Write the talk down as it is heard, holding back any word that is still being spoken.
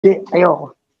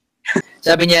Ayoko.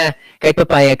 Sabi niya, kahit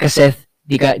papayag ka, Seth,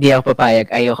 di ako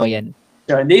papayag. Ayoko yan.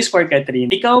 So, this for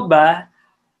KATHRYN. Ikaw ba,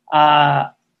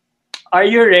 are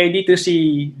you ready to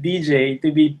see DJ to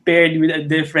be paired with a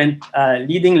different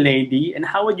leading lady? And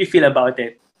how would you feel about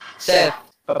it? Seth,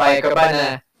 papayag ka ba na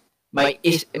may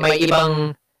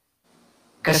ibang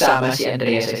kasama si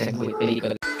Andrea sa isang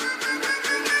pelikula?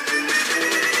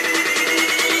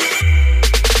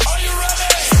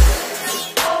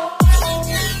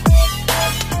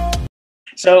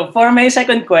 So, for my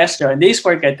second question, this is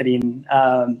for KATHRYN.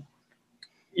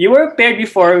 You were paired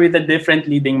before with a different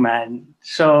leading man.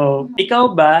 So,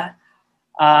 ikaw ba,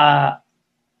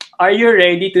 are you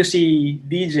ready to see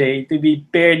DJ to be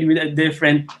paired with a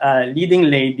different leading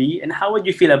lady? And how would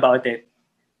you feel about it?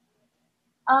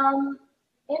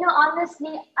 You know,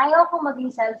 honestly, ayoko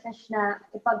maging selfish na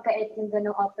ipagkait yung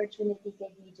ganong opportunity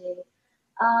kay DJ.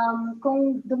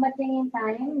 Kung dumating yung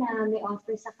time na may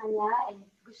offer sa kanya and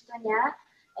gusto niya,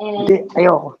 and...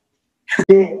 Ayoko.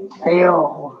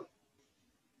 Ayoko.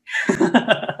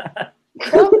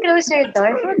 Don't close your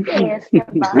door for this,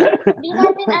 diba? Hindi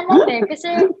natin alam eh.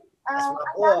 Kasi ang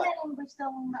dami rin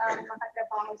gustong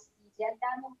makatrabaho sa DJ. Ang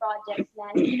daming projects na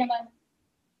hindi naman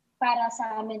para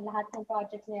sa amin lahat ng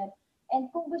projects na yun. And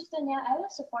kung gusto niya, I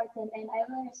will support him and I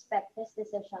will respect his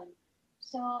decision.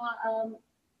 So,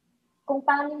 kung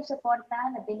paano yung suporta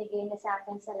na binigay niya sa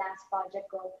akin sa last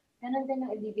project ko, ganun din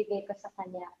ang ibibigay ko sa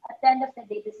kanya. At the end of the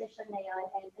day, decision na yun.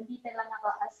 And nandito lang ako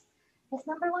as his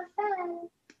 #1 fan.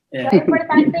 Yeah. So,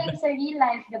 importante yung sa real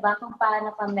life, diba? Kung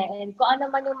paano kami. And kung ano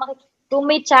man yung kung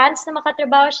may chance na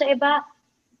makatrabaho sa iba,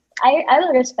 I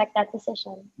will respect that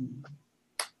decision.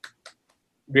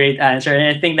 Great answer. And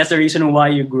I think that's the reason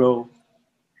why you grow.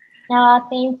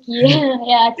 Thank you.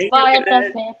 Yeah, it's part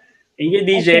of it. Thank you,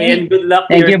 DJ, okay. And good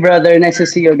luck. Thank you, brother. Nice to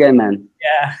see you again, man.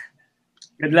 Yeah.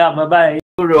 Good luck. Bye-bye.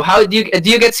 Guru, how do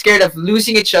you get scared of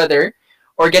losing each other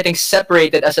or getting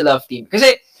separated as a love team?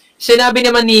 Kasi sinabi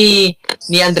naman ni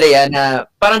Andrea na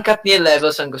parang Katniel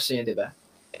levels ang gusto niya, di ba?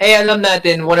 Eh, alam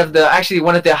natin, one of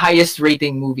the highest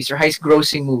rating movies or highest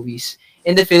grossing movies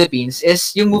in the Philippines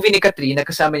is yung movie ni KATHRYN na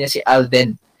kasama niya si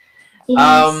Alden.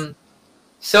 Yes.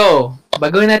 So,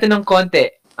 baguhin natin ng konti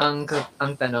ang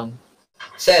tanong.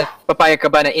 Seth, papayag ka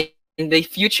ba na in the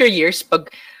future years, pag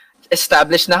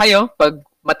established na kayo, pag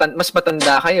mas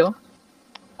matanda kayo,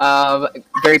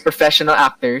 very professional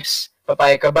actors,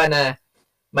 papayag ka ba na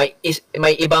may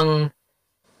ibang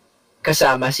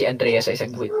kasama si Andrea sa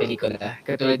isang pelikula,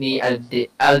 katulad ni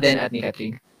Alden at ni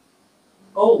KATHRYN?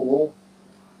 Oo.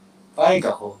 Payag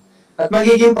ako. At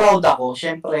magiging proud ako.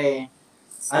 Siyempre,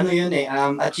 ano yun eh,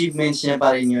 achievements niya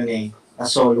pa rin yun eh.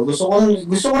 Solo. Gusto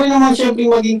ko rin naman siyempre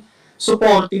maging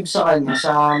supportive sa kanya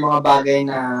sa mga bagay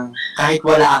na kahit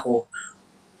wala ako.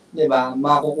 'Di ba?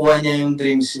 Makukuha niya yung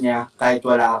dreams niya kahit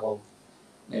wala ako.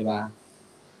 'Di ba?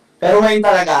 Pero ngayon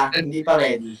talaga, hindi pa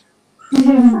ready.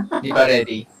 Hindi pa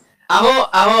ready. Ako,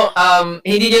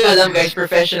 hindi niyo alam guys,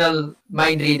 professional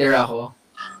mind reader ako.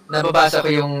 Nababasa ko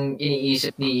yung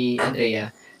iniisip ni Andrea.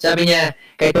 Sabi niya,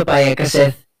 kahit papayag ka,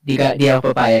 Seth, di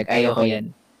ako papayag. Ayoko yan.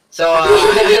 So,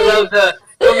 I love the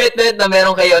commitment na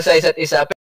meron kayo sa isa't isa.